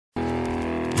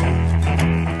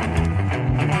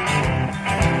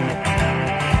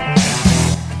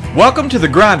Welcome to the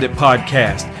Grind It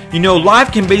Podcast. You know, life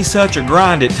can be such a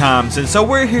grind at times, and so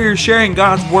we're here sharing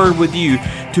God's Word with you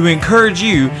to encourage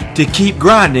you to keep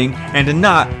grinding and to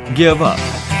not give up.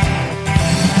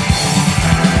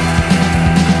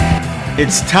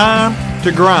 It's time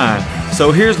to grind.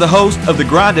 So here's the host of the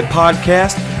Grind It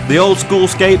Podcast, the old school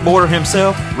skateboarder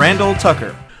himself, Randall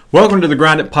Tucker. Welcome to the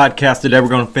Grind It Podcast. Today we're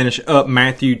going to finish up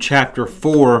Matthew chapter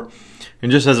 4. And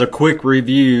just as a quick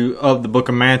review of the book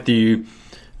of Matthew,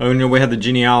 we have the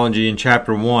genealogy in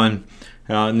chapter 1.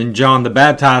 And then John the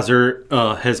Baptizer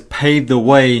has paved the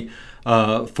way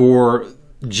for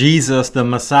Jesus the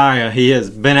Messiah. He has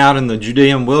been out in the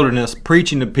Judean wilderness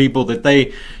preaching to people that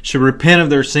they should repent of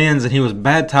their sins, and he was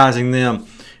baptizing them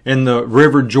in the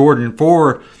river Jordan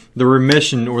for the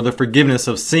remission or the forgiveness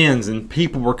of sins. And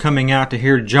people were coming out to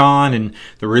hear John, and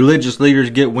the religious leaders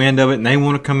get wind of it, and they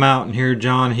want to come out and hear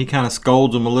John. He kind of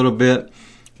scolds them a little bit.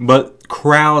 But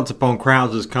crowds upon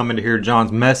crowds is coming to hear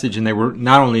John's message, and they were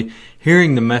not only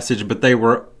hearing the message, but they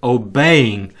were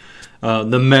obeying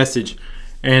the message.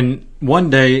 And one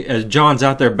day, as John's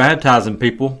out there baptizing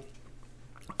people,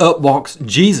 up walks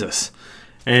Jesus.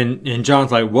 And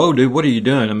John's like, "Whoa, dude, what are you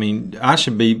doing? I mean, I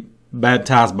should be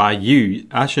baptized by you.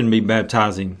 I shouldn't be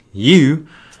baptizing you."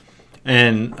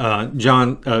 And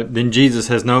then Jesus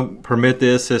says, "No, permit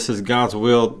this. This is God's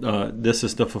will. This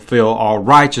is to fulfill all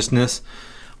righteousness."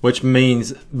 Which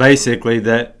means basically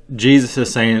that Jesus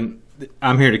is saying,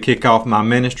 I'm here to kick off my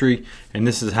ministry, and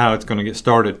this is how it's going to get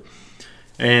started.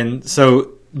 And so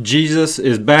Jesus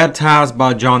is baptized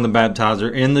by John the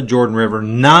Baptizer in the Jordan River,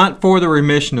 not for the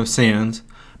remission of sins,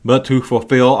 but to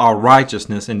fulfill our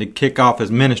righteousness and to kick off his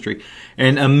ministry.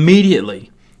 And immediately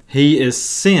he is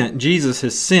sent, Jesus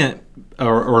is sent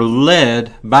or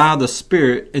led by the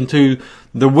Spirit into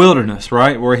the wilderness,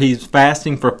 right? Where he's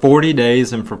fasting for 40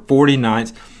 days and for 40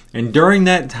 nights. And during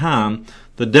that time,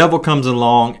 the devil comes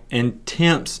along and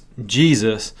tempts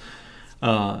Jesus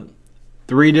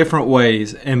 3 different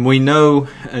ways. And we know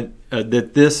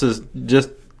that this is just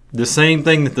the same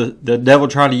thing that the devil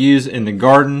tried to use in the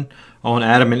garden on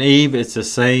Adam and Eve. It's the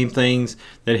same things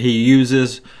that he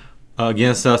uses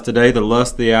against us today: the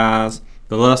lust of the eyes,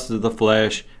 the lust of the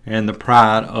flesh, and the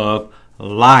pride of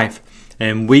life.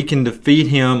 And we can defeat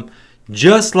him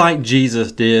just like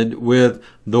Jesus did with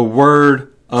the Word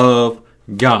of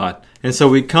God. And so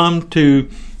we come to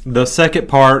the second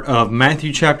part of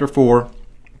Matthew chapter 4.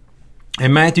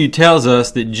 And Matthew tells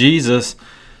us that Jesus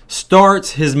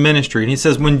starts his ministry. And he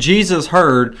says, when Jesus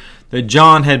heard that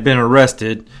John had been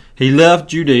arrested, he left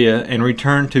Judea and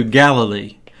returned to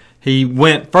Galilee. He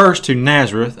went first to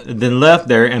Nazareth, then left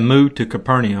there and moved to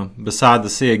Capernaum, beside the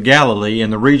Sea of Galilee in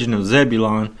the region of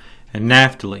Zebulun and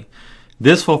Naphtali.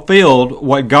 This fulfilled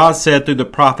what God said through the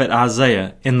prophet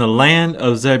Isaiah: in the land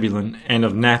of Zebulun and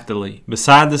of Naphtali,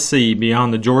 beside the sea,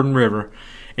 beyond the Jordan River,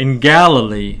 in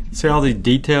Galilee. See all these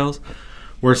details?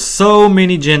 Where so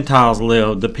many Gentiles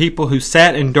lived, the people who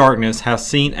sat in darkness have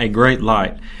seen a great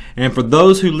light. And for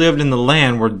those who lived in the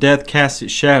land where death cast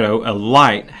its shadow, a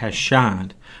light has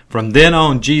shined. From then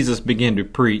on, Jesus began to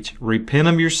preach, "Repent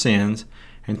of your sins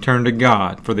and turn to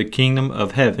God, for the kingdom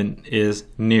of heaven is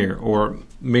near," or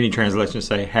many translations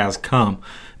say has come.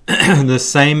 The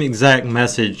same exact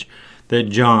message that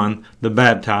John the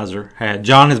Baptizer had.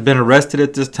 John has been arrested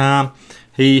at this time.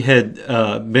 He had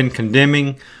been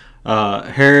condemning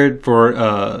Herod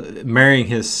for marrying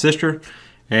his sister,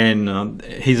 and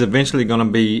he's eventually going to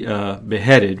be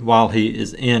beheaded while he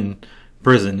is in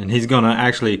prison. And he's going to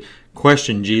actually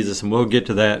question Jesus, and we'll get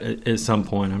to that at some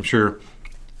point, I'm sure,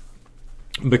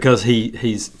 because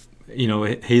he's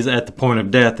at the point of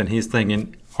death, and he's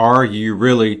thinking, are you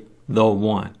really the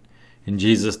one? And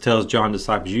Jesus tells John's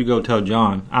disciples, you go tell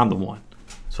John I'm the one,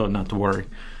 so not to worry,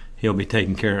 he'll be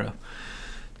taken care of.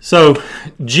 So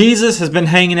Jesus has been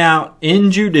hanging out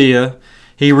in Judea.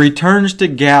 He returns to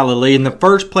Galilee, and the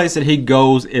first place that he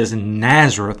goes is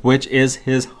Nazareth, which is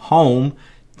his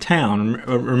hometown.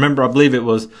 Remember, I believe it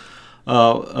was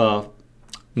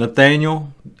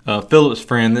Nathaniel, Philip's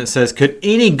friend, that says, could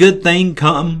any good thing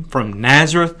come from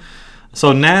Nazareth?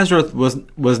 So Nazareth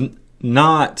was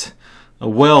not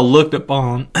well looked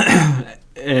upon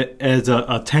as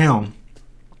a town,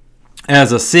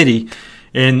 as a city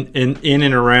in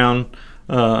and around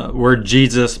where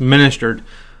Jesus ministered.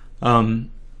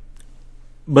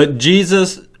 But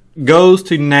Jesus goes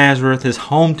to Nazareth, his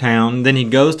hometown, then he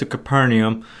goes to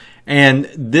Capernaum. And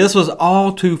this was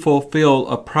all to fulfill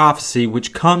a prophecy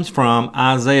which comes from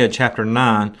Isaiah chapter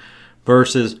 9,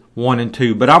 verses 1 and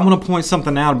 2. But I'm going to point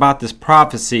something out about this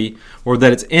prophecy, or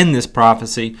that it's in this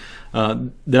prophecy,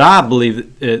 that I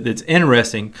believe that's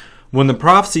interesting. when the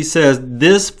prophecy says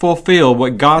this fulfilled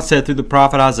what God said through the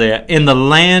prophet Isaiah, in the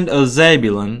land of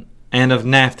Zebulun and of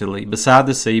Naphtali, beside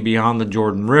the sea, beyond the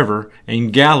Jordan River,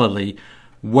 in Galilee,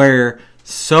 where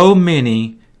so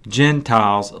many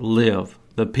Gentiles live.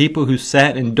 The people who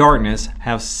sat in darkness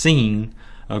have seen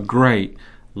a great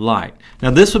light.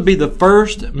 Now, this would be the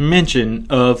first mention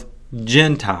of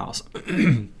Gentiles.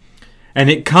 And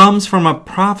it comes from a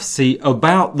prophecy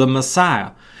about the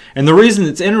Messiah. And the reason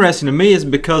it's interesting to me is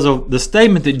because of the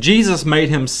statement that Jesus made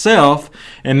himself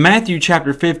in Matthew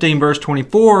chapter 15, verse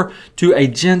 24, to a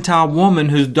Gentile woman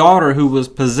whose daughter who was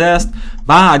possessed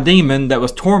by a demon that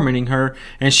was tormenting her,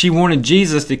 and she wanted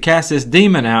Jesus to cast this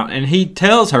demon out. And he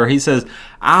tells her, he says,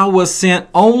 I was sent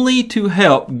only to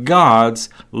help God's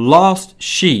lost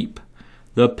sheep,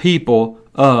 the people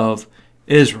of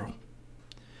Israel.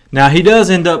 Now, he does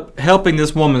end up helping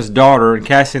this woman's daughter and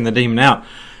casting the demon out.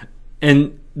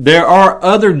 And there are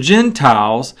other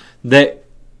Gentiles that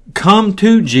come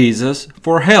to Jesus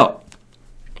for help.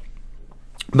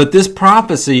 But this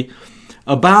prophecy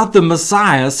about the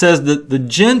Messiah says that the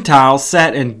Gentiles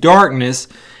sat in darkness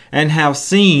and have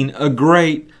seen a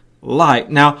great light.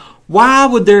 Now, why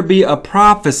would there be a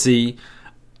prophecy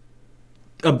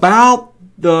about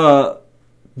the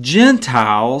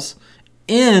Gentiles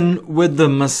in with the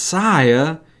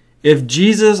Messiah if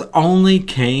Jesus only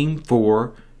came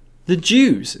for the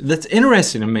Jews? That's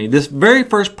interesting to me. This very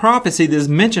first prophecy that's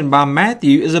mentioned by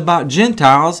Matthew is about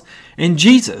Gentiles and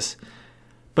Jesus.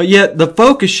 But yet the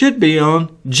focus should be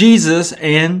on Jesus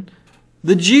and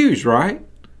the Jews, right?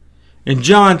 In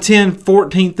John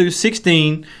 10:14 through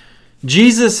 16,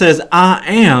 Jesus says, I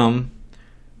am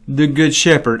the good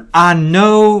shepherd. I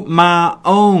know my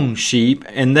own sheep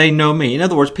and they know me. In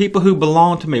other words, people who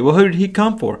belong to me. Well, who did he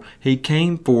come for? He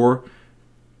came for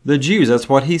the Jews. That's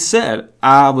what he said.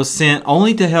 I was sent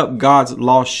only to help God's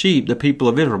lost sheep, the people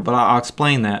of Israel. But I'll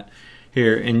explain that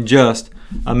here in just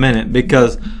a minute,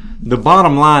 because the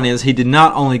bottom line is he did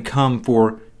not only come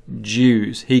for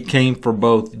Jews. He came for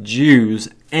both Jews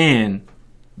and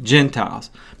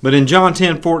Gentiles. But in John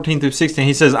 10:14 through 16,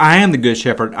 he says, I am the good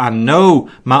shepherd. I know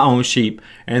my own sheep,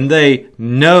 and they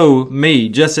know me,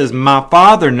 just as my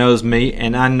Father knows me,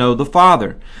 and I know the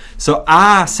Father. So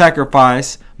I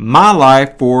sacrifice my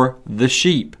life for the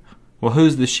sheep. Well,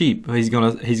 who's the sheep? He's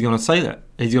gonna say that.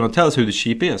 He's gonna tell us who the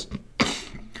sheep is.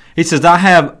 He says, I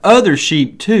have other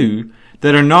sheep too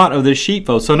that are not of the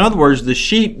sheepfold. So in other words, the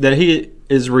sheep that he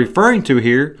is referring to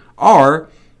here are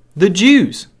the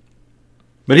Jews.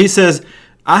 But he says,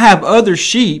 I have other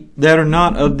sheep that are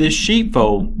not of this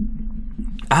sheepfold.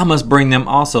 I must bring them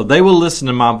also. They will listen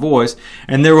to my voice,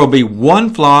 and there will be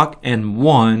one flock and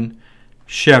one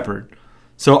shepherd.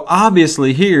 So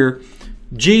obviously here,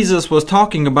 Jesus was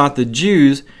talking about the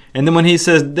Jews, and then when he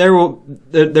says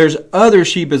there's other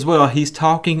sheep as well, he's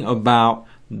talking about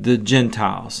the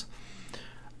Gentiles.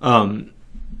 The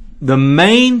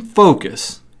main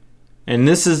focus, and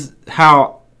this is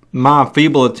how my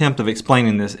feeble attempt of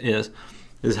explaining this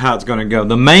is how it's going to go.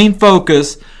 The main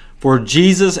focus for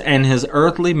Jesus and his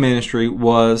earthly ministry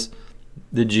was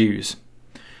the Jews.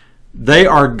 They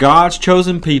are God's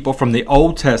chosen people from the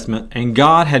Old Testament, and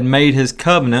God had made his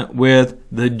covenant with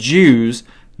the Jews,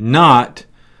 not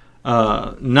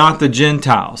the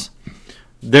Gentiles.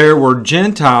 There were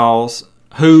Gentiles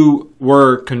who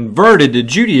were converted to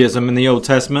Judaism in the Old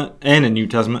Testament and in the New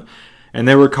Testament, and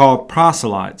they were called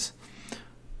proselytes.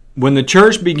 When the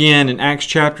church began in Acts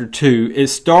chapter 2, it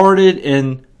started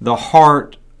in the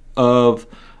heart of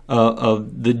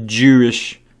the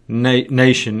Jewish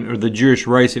nation, or the Jewish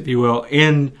race, if you will,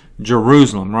 in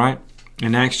Jerusalem, right?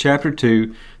 In Acts chapter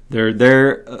 2, they're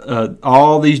there.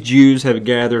 All these Jews have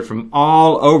gathered from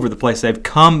all over the place. They've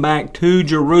come back to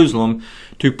Jerusalem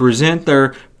to present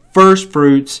their first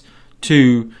fruits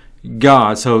to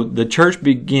God. So the church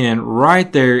began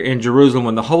right there in Jerusalem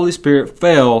when the Holy Spirit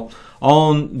fell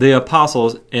on the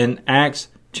apostles in Acts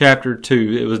chapter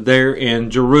 2. It was there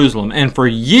in Jerusalem. And for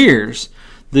years,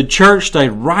 the church stayed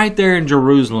right there in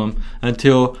Jerusalem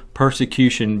until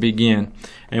persecution began.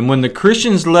 And when the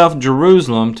Christians left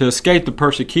Jerusalem to escape the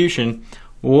persecution,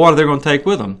 well, what are they going to take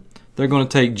with them? They're going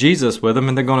to take Jesus with them,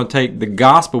 and they're going to take the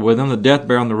gospel with them, the death,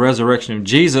 burial, and the resurrection of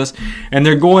Jesus. And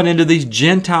they're going into these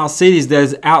Gentile cities that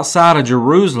is outside of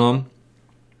Jerusalem.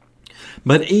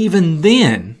 But even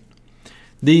then,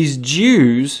 these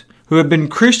Jews who have been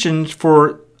Christians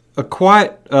for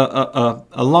quite a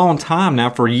long time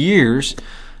now, for years,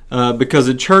 because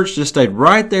the church just stayed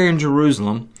right there in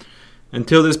Jerusalem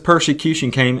until this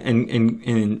persecution came, and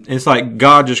it's like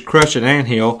God just crushed an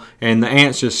anthill and the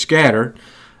ants just scattered.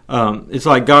 it's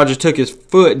like God just took his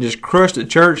foot and just crushed the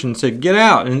church and said, get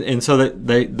out. And so that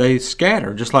they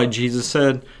scatter, just like Jesus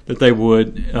said that they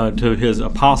would to his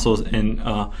apostles in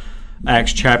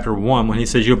Acts chapter 1, when he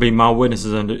says, you'll be my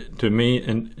witnesses to me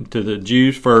and to the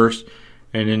Jews first,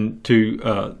 and then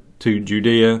to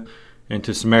Judea and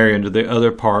to Samaria and to the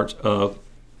other parts of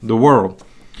the world.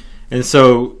 And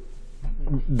so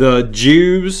the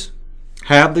Jews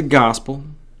have the gospel.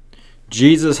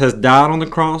 Jesus has died on the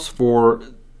cross for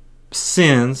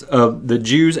sins of the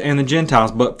Jews and the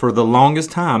Gentiles, but for the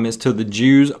longest time it's to the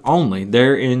Jews only.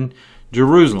 They're in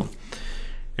Jerusalem.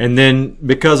 And then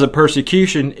because of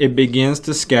persecution, it begins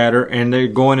to scatter, and they're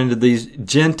going into these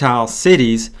Gentile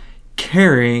cities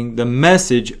carrying the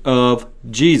message of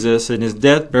Jesus and his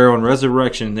death, burial, and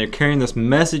resurrection. They're carrying this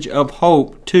message of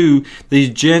hope to these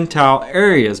Gentile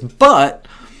areas. But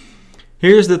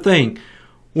here's the thing.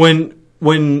 When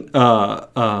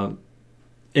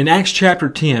in Acts chapter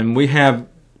 10, we have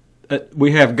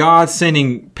God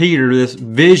sending Peter this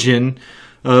vision,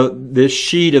 this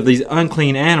sheet of these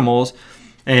unclean animals,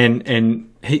 and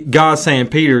God saying,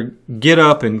 Peter, get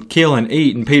up and kill and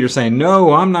eat. And Peter saying,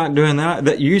 no, I'm not doing that.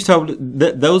 That you told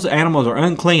that those animals are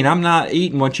unclean. I'm not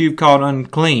eating what you've called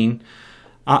unclean.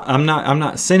 I'm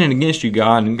not sinning against you,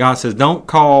 God. And God says, don't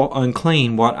call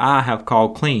unclean what I have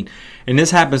called clean. And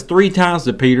this happens 3 times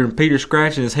to Peter, and Peter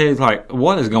scratching his head like,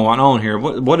 what is going on here?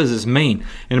 What does this mean?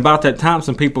 And about that time,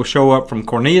 some people show up from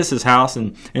Cornelius' house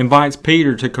and invites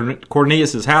Peter to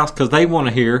Cornelius' house because they want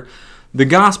to hear the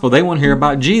gospel. They want to hear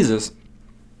about Jesus.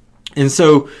 And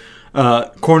so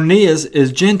Cornelius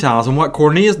is Gentiles. And what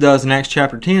Cornelius does in Acts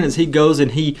chapter 10 is he goes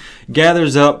and he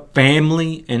gathers up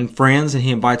family and friends, and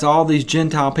he invites all these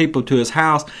Gentile people to his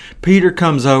house. Peter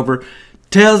comes over,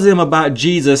 tells them about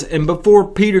Jesus, and before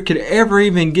Peter could ever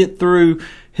even get through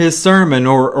his sermon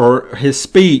or his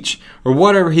speech or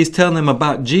whatever he's telling them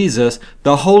about Jesus,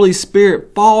 the Holy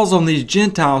Spirit falls on these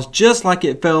Gentiles just like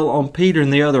it fell on Peter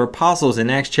and the other apostles in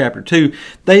Acts chapter 2.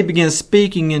 They begin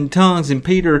speaking in tongues, and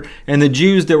Peter and the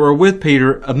Jews that were with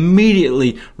Peter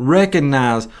immediately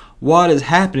recognize what is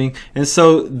happening, and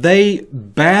so they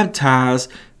baptize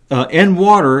in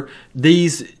water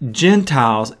these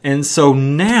Gentiles. And so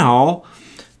now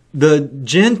the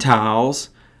Gentiles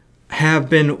have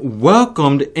been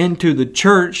welcomed into the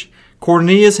church.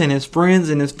 Cornelius and his friends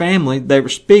and his family, they were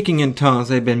speaking in tongues.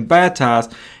 They've been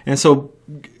baptized. And so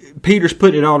Peter's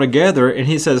putting it all together, and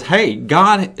he says, hey,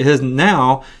 God is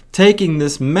now taking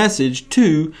this message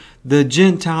to the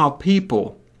Gentile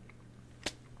people.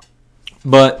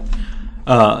 But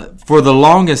for the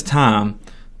longest time,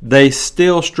 they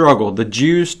still struggle. The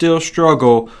Jews still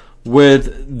struggle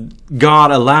with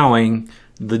God allowing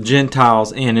the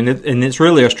Gentiles in, and it's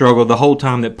really a struggle the whole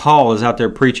time that Paul is out there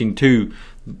preaching to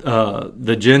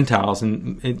the Gentiles,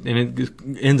 and it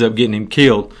ends up getting him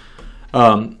killed.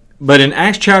 But in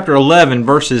Acts chapter 11,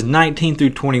 verses 19 through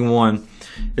 21,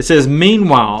 it says,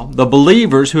 meanwhile, the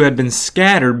believers who had been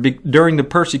scattered during the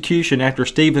persecution after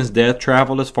Stephen's death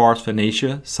traveled as far as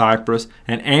Phoenicia, Cyprus,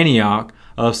 and Antioch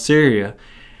of Syria.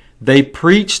 They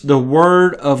preached the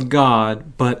word of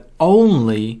God, but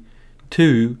only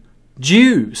to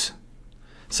Jews.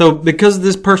 So because of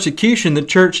this persecution, the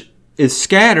church is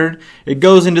scattered. It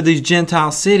goes into these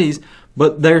Gentile cities,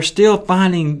 but they're still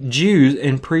finding Jews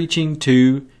and preaching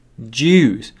to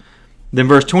Jews. Then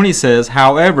verse 20 says,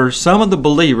 however, some of the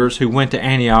believers who went to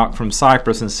Antioch from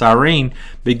Cyprus and Cyrene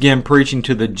began preaching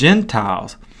to the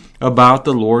Gentiles about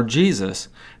the Lord Jesus.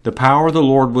 The power of the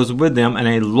Lord was with them, and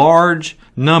a large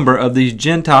number of these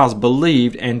Gentiles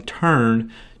believed and turned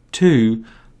to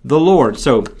the Lord.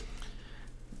 So,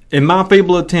 in my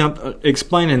feeble attempt at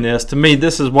explaining this, to me,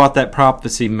 this is what that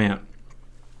prophecy meant.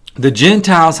 The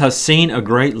Gentiles have seen a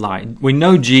great light. We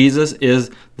know Jesus is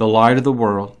the light of the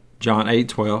world, John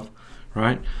 8:12,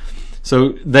 right?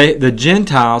 So the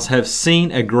Gentiles have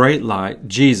seen a great light,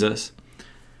 Jesus.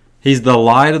 He's the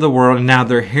light of the world, and now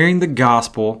they're hearing the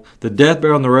gospel, the death,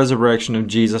 burial, and the resurrection of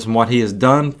Jesus and what he has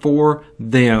done for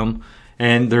them,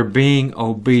 and they're being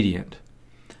obedient.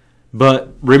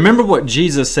 But remember what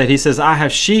Jesus said. He says, I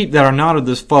have sheep that are not of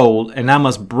this fold, and I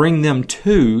must bring them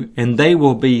to, and they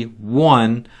will be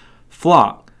one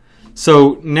flock.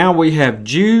 So now we have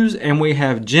Jews and we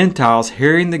have Gentiles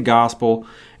hearing the gospel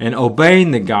and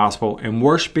obeying the gospel and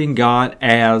worshiping God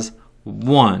as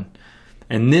one.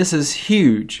 And this is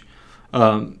huge.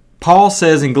 Paul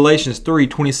says in Galatians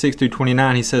 3:26 through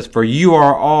 29, he says, for you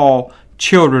are all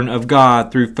children of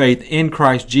God through faith in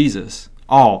Christ Jesus.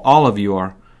 All of you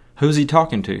are. Who's he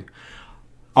talking to?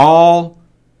 All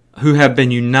who have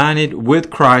been united with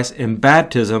Christ in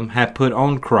baptism have put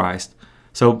on Christ.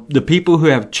 So the people who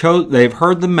have they've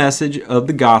heard the message of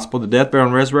the gospel, the death, burial,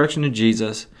 and resurrection of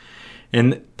Jesus,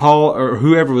 and Paul or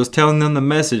whoever was telling them the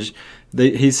message,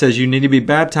 he says you need to be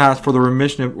baptized for the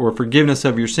remission of, or forgiveness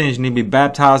of your sins. You need to be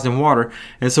baptized in water.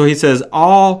 And so he says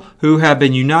all who have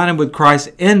been united with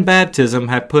Christ in baptism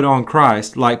have put on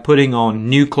Christ, like putting on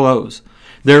new clothes.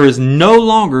 There is no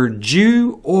longer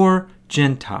Jew or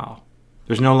Gentile.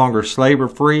 There's no longer slave or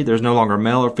free. There's no longer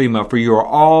male or female, for you are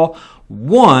all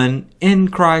one in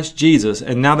Christ Jesus.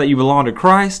 And now that you belong to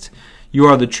Christ, you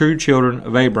are the true children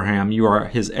of Abraham. You are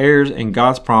his heirs, and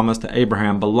God's promise to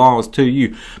Abraham belongs to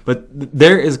you. But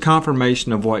there is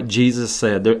confirmation of what Jesus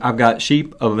said. I've got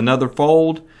sheep of another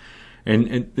fold,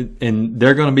 and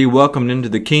they're going to be welcomed into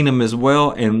the kingdom as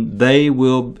well, and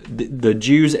the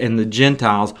Jews and the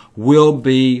Gentiles will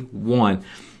be one.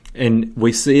 And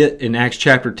we see it in Acts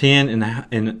chapter 10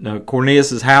 in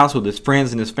Cornelius' house with his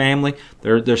friends and his family.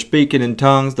 They're speaking in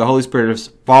tongues. The Holy Spirit is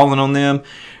falling on them,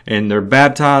 and they're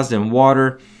baptized in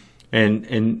water.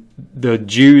 And the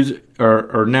Jews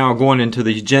are now going into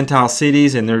these Gentile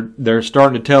cities, and they're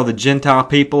starting to tell the Gentile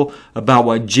people about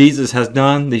what Jesus has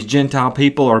done. These Gentile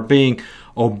people are being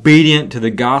obedient to the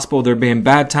gospel. They're being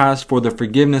baptized for the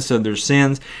forgiveness of their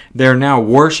sins. They're now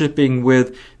worshiping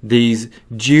with these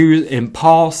Jews. And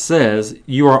Paul says,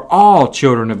 you are all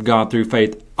children of God through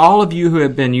faith. All of you who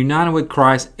have been united with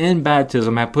Christ in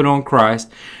baptism have put on Christ.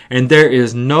 And there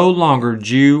is no longer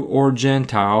Jew or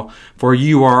Gentile, for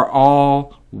you are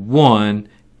all one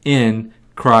in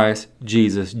Christ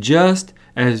Jesus. Just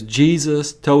as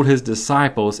Jesus told his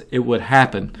disciples it would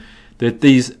happen, that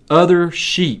these other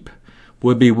sheep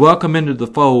would be welcome into the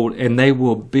fold, and they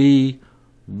will be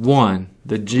one,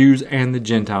 the Jews and the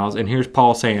Gentiles. And here's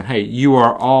Paul saying, hey, you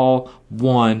are all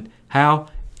one. How?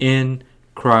 In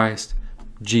Christ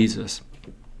Jesus.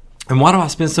 And why do I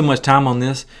spend so much time on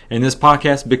this in this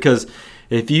podcast? Because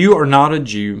if you are not a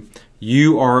Jew,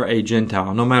 you are a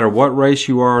Gentile. No matter what race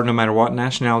you are, no matter what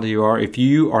nationality you are, if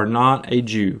you are not a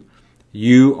Jew,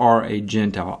 you are a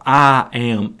Gentile. I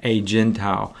am a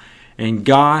Gentile. And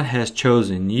God has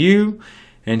chosen you,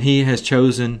 and he has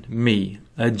chosen me,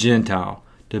 a Gentile,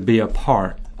 to be a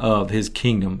part of his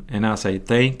kingdom. And I say,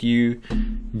 thank you,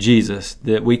 Jesus,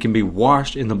 that we can be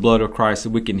washed in the blood of Christ,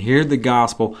 that we can hear the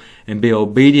gospel and be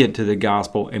obedient to the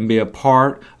gospel and be a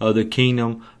part of the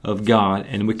kingdom of God,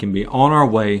 and we can be on our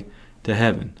way to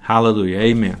heaven. Hallelujah.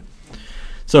 Amen.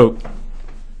 So,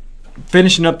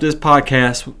 finishing up this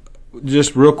podcast,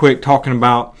 just real quick, talking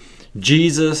about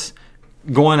Jesus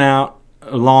going out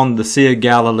along the Sea of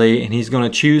Galilee, and he's going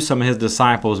to choose some of his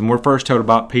disciples. And we're first told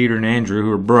about Peter and Andrew,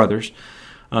 who are brothers,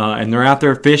 and they're out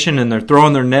there fishing, and they're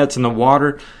throwing their nets in the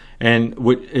water. And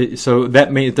so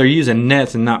that means they're using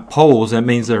nets and not poles. That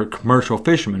means they're commercial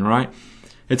fishermen, right?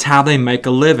 It's how they make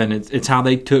a living. It's how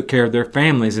they took care of their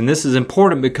families. And this is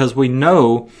important because we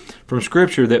know from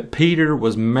Scripture that Peter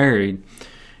was married.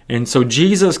 And so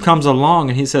Jesus comes along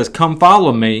and he says, come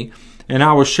follow me, and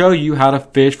I will show you how to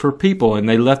fish for people. And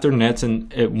they left their nets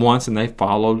at once, and they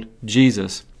followed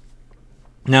Jesus.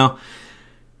 Now,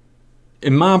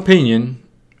 in my opinion,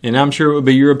 and I'm sure it would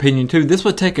be your opinion too, this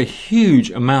would take a huge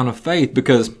amount of faith,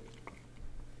 because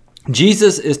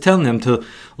Jesus is telling them to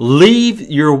leave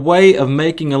your way of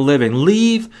making a living,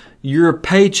 leave your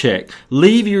paycheck,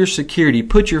 leave your security,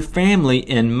 put your family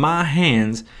in my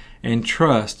hands, and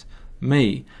trust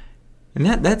me. And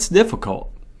that's difficult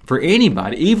for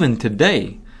anybody, even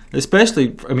today. Especially,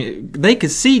 they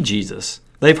could see Jesus.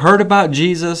 They've heard about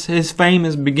Jesus. His fame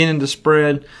is beginning to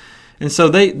spread. And so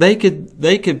they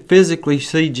could physically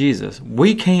see Jesus.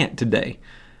 We can't today.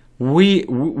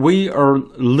 We are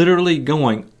literally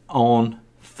going on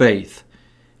faith.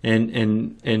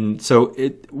 And so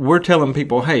we're telling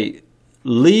people, hey,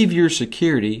 leave your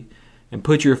security and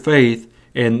put your faith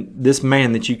in this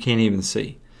man that you can't even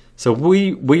see. So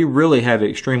we really have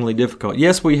it extremely difficult.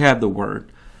 Yes, we have the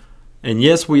Word. And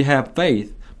yes, we have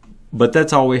faith. But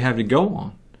that's all we have to go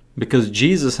on. Because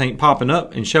Jesus ain't popping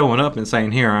up and showing up and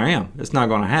saying, here I am. It's not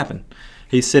going to happen.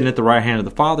 He's sitting at the right hand of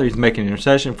the Father. He's making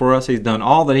intercession for us. He's done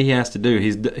all that he has to do.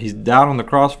 He's died on the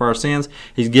cross for our sins.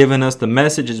 He's given us the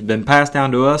message. It's been passed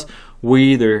down to us. We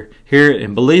either hear it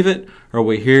and believe it, or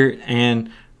we hear it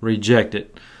and reject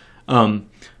it. And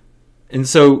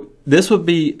so this would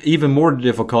be even more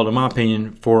difficult, in my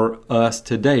opinion, for us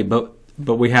today. But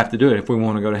we have to do it if we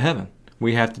want to go to heaven.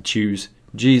 We have to choose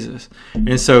Jesus.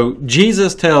 And so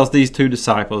Jesus tells these two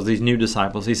disciples, these new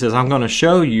disciples, he says, I'm going to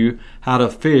show you how to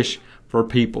fish for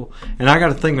people. And I got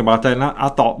to think about that, and I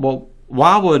thought, well,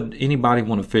 why would anybody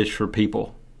want to fish for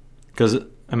people? Because,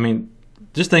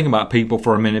 just think about people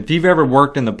for a minute. If you've ever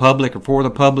worked in the public or for the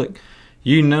public,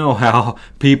 You know how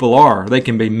people are. They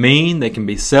can be mean. They can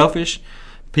be selfish.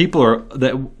 People are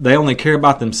they only care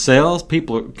about themselves.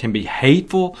 People can be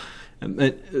hateful. I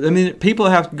mean, people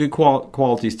have good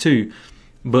qualities too,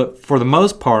 but for the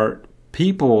most part,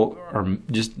 people are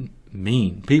just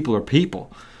mean. People are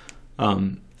people.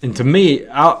 And to me,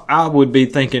 I would be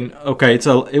thinking, okay,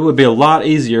 it would be a lot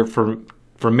easier for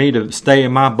me to stay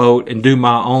in my boat and do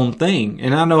my own thing.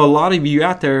 And I know a lot of you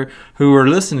out there who are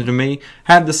listening to me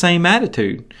have the same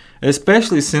attitude,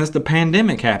 especially since the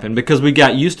pandemic happened, because we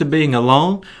got used to being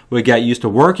alone. We got used to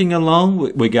working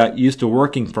alone. We got used to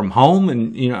working from home.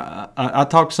 And, I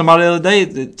talked to somebody the other day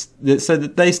that said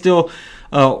that they still,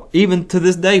 even to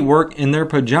this day, work in their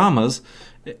pajamas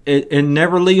and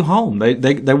never leave home.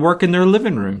 They work in their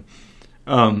living room.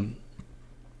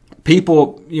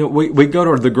 People, we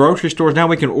go to the grocery stores now.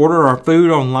 We can order our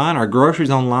food online, our groceries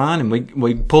online, and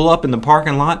we pull up in the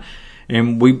parking lot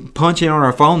and we punch in on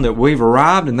our phone that we've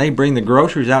arrived, and they bring the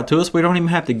groceries out to us. We don't even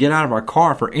have to get out of our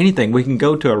car for anything. We can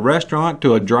go to a restaurant,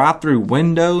 to a drive-through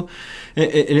window, and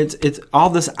it's all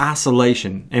this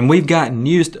isolation. And we've gotten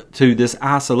used to this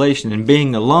isolation and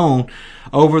being alone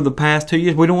over the past 2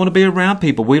 years. We don't want to be around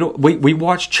people. We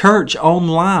watch church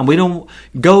online. We don't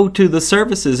go to the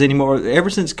services anymore. Ever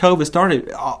since COVID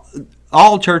started,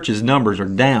 all churches' numbers are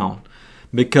down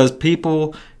because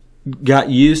people got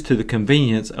used to the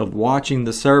convenience of watching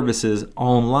the services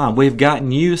online. We've gotten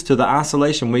used to the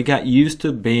isolation. We got used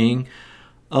to being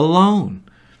alone.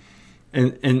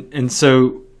 And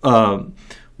so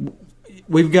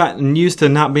we've gotten used to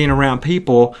not being around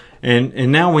people.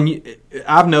 And now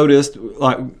I've noticed,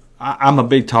 like, I'm a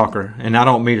big talker, and I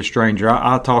don't meet a stranger.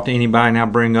 I'll talk to anybody, and I'll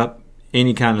bring up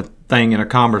any kind of thing in a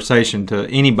conversation to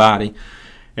anybody.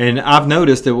 And I've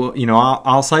noticed that,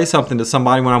 I'll say something to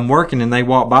somebody when I'm working, and they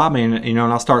walk by me, and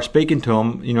I'll start speaking to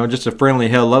them, just a friendly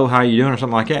hello, how you doing, or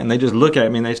something like that, and they just look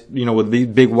at me, and they, with these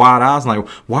big wide eyes, and like,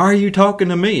 why are you talking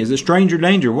to me? Is it stranger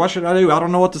danger? What should I do? I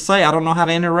don't know what to say. I don't know how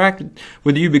to interact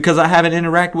with you because I haven't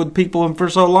interacted with people for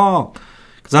so long,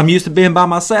 because I'm used to being by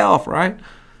myself, right?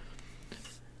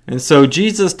 And so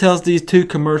Jesus tells these two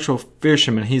commercial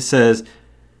fishermen, he says,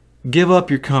 give up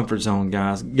your comfort zone,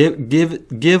 guys.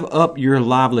 Give up your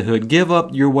livelihood. Give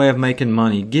up your way of making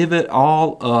money. Give it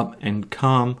all up and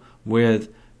come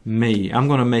with me. I'm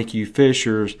going to make you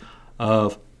fishers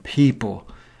of people.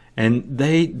 And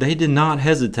they did not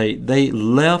hesitate. They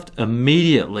left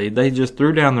immediately. They just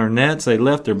threw down their nets. They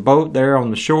left their boat there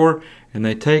on the shore, and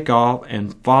they take off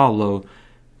and follow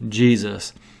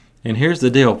Jesus. And here's the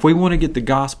deal. If we want to get the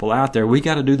gospel out there, we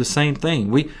got to do the same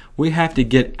thing. We have to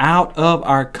get out of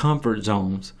our comfort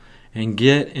zones and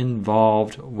get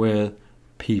involved with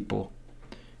people.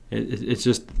 It's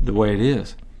just the way it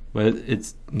is. But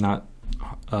it's not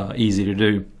easy to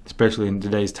do, especially in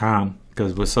today's time,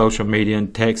 because with social media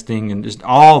and texting and just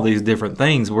all these different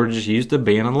things, we're just used to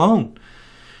being alone.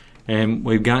 And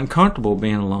we've gotten comfortable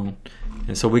being alone.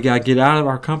 And so we got to get out of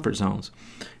our comfort zones.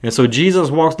 And so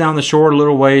Jesus walks down the shore a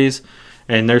little ways,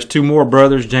 and there's two more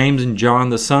brothers, James and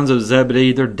John, the sons of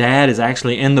Zebedee. Their dad is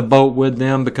actually in the boat with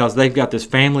them because they've got this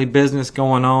family business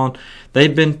going on.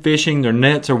 They've been fishing. Their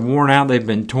nets are worn out. They've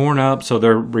been torn up, so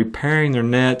they're repairing their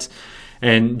nets.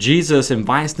 And Jesus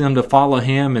invites them to follow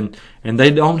him, and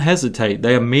they don't hesitate.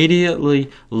 They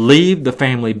immediately leave the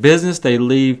family business. They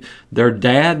leave their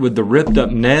dad with the ripped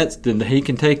up nets that he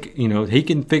can take, he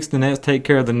can fix the nets, take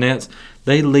care of the nets.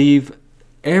 They leave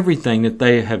everything that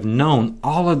they have known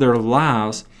all of their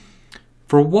lives.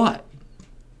 For what?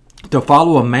 To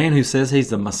follow a man who says he's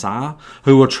the Messiah,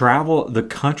 who will travel the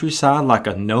countryside like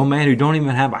a nomad, who don't even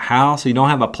have a house, who don't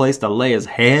have a place to lay his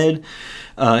head.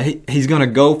 He's going to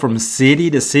go from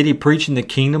city to city preaching the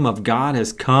kingdom of God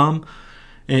has come.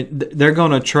 And they're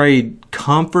going to trade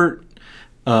comfort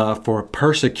for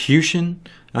persecution.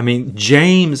 I mean,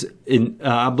 James,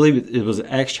 I believe it was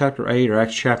Acts chapter 8 or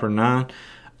Acts chapter 9,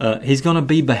 he's going to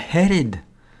be beheaded.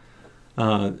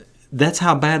 That's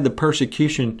how bad the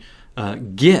persecution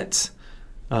gets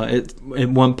at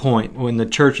one point when the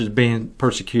church is being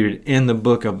persecuted in the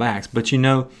book of Acts. But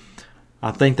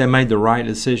I think they made the right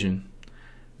decision.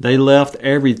 They left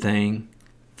everything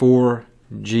for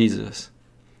Jesus.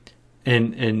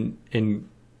 And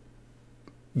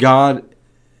God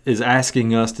is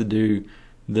asking us to do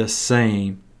the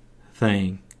same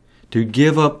thing. To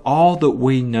give up all that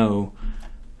we know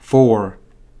for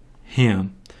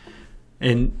him.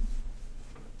 And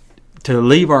to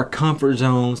leave our comfort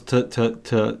zones,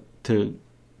 to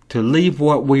leave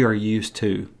what we are used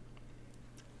to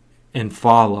and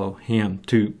follow him,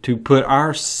 to put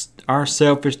our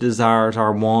selfish desires,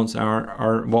 our wants,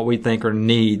 our what we think are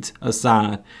needs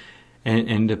aside,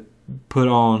 and to put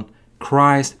on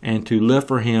Christ and to live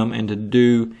for Him and to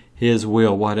do His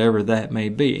will, whatever that may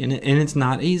be. And it's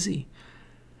not easy.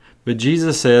 But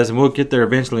Jesus says, and we'll get there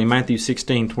eventually, in Matthew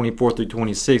 16, 24 through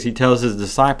 26, He tells His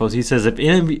disciples, He says, if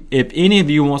any of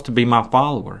you wants to be my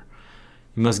follower,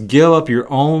 you must give up your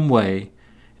own way,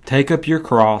 take up your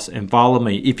cross, and follow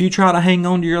me. If you try to hang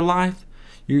on to your life,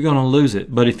 you're going to lose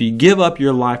it. But if you give up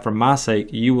your life for my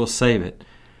sake, you will save it.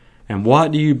 And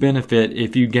what do you benefit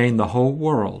if you gain the whole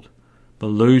world, but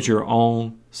lose your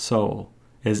own soul?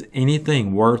 Is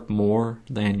anything worth more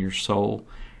than your soul?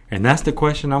 And that's the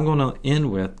question I'm going to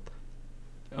end with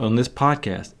on this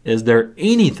podcast. Is there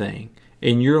anything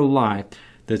in your life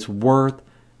that's worth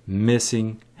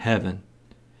missing heaven?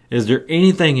 Is there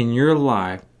anything in your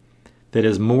life that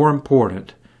is more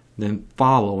important than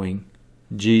following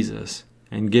Jesus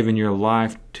and giving your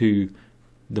life to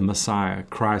the Messiah,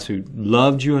 Christ, who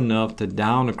loved you enough to die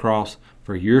on the cross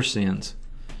for your sins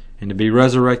and to be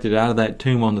resurrected out of that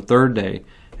tomb on the third day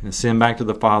and ascend back to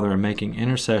the Father and making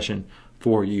intercession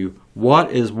for you?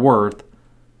 What is worth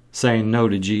saying no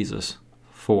to Jesus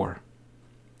for?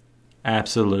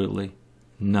 Absolutely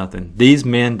nothing. These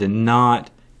men did not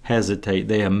hesitate.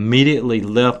 They immediately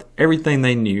left everything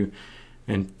they knew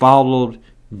and followed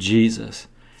Jesus.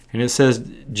 And it says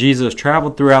Jesus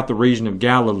traveled throughout the region of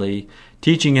Galilee,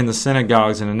 teaching in the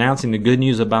synagogues and announcing the good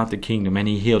news about the kingdom. And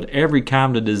He healed every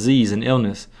kind of disease and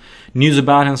illness. News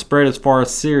about Him spread as far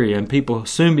as Syria, and people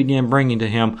soon began bringing to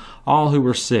Him all who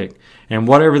were sick. And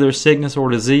whatever their sickness or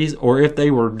disease, or if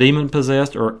they were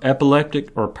demon-possessed or epileptic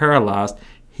or paralyzed,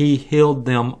 He healed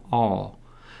them all.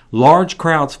 Large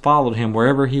crowds followed Him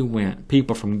wherever He went.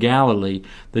 People from Galilee,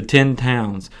 the 10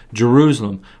 towns,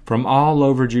 Jerusalem, from all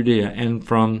over Judea, and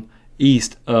from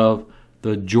east of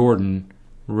the Jordan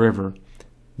River.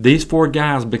 These 4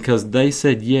 guys, because they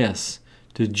said yes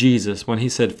to Jesus when He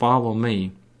said, follow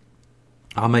me,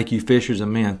 I'll make you fishers of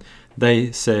men.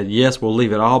 They said, yes, we'll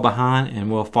leave it all behind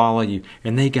and we'll follow you.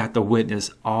 And they got to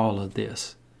witness all of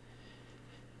this.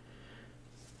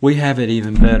 We have it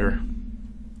even better.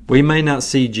 We may not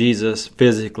see Jesus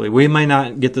physically. We may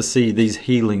not get to see these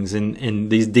healings and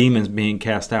these demons being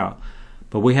cast out.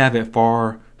 But we have it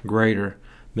far greater,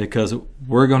 because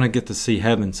we're going to get to see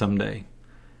heaven someday.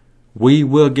 We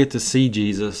will get to see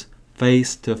Jesus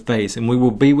face to face, and we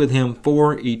will be with Him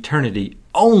for eternity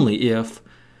only if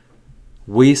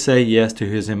we say yes to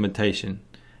His invitation.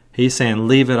 He's saying,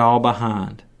 leave it all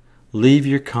behind. Leave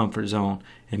your comfort zone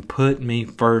and put me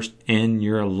first in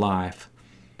your life.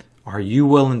 Are you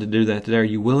willing to do that today? Are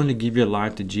you willing to give your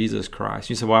life to Jesus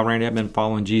Christ? You say, well, Randy, I've been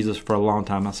following Jesus for a long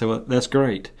time. I say, well, that's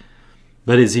great.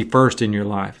 But is He first in your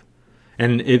life?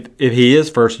 And if He is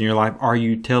first in your life, are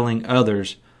you telling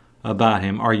others about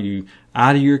Him? Are you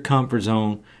out of your comfort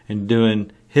zone and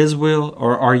doing His will,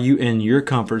 or are you in your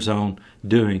comfort zone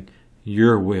doing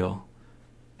your will?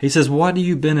 He says, what do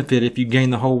you benefit if you gain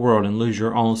the whole world and lose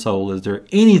your own soul? Is there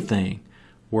anything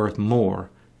worth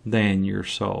more than your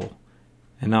soul?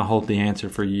 And I hope the answer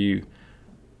for you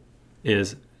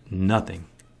is nothing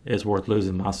is worth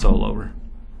losing my soul over.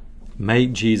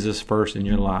 Make Jesus first in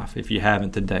your life if you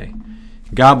haven't today.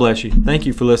 God bless you. Thank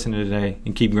you for listening today,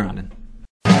 and keep grinding.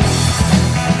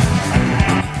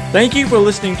 Thank you for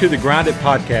listening to the Grind It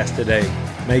Podcast today.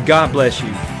 May God bless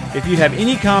you. If you have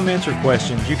any comments or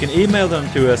questions, you can email them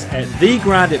to us at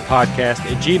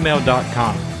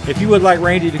thegrinditpodcast@gmail.com. If you would like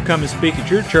Randy to come and speak at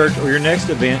your church or your next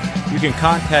event, you can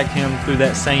contact him through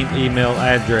that same email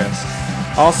address.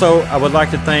 Also, I would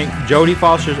like to thank Jody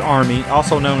Foster's Army,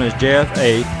 also known as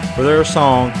JFA, for their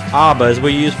song ABBA, as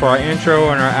we use for our intro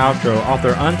and our outro off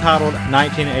their untitled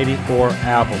 1984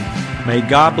 album. May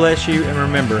God bless you, and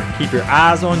remember, keep your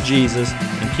eyes on Jesus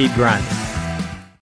and keep grinding.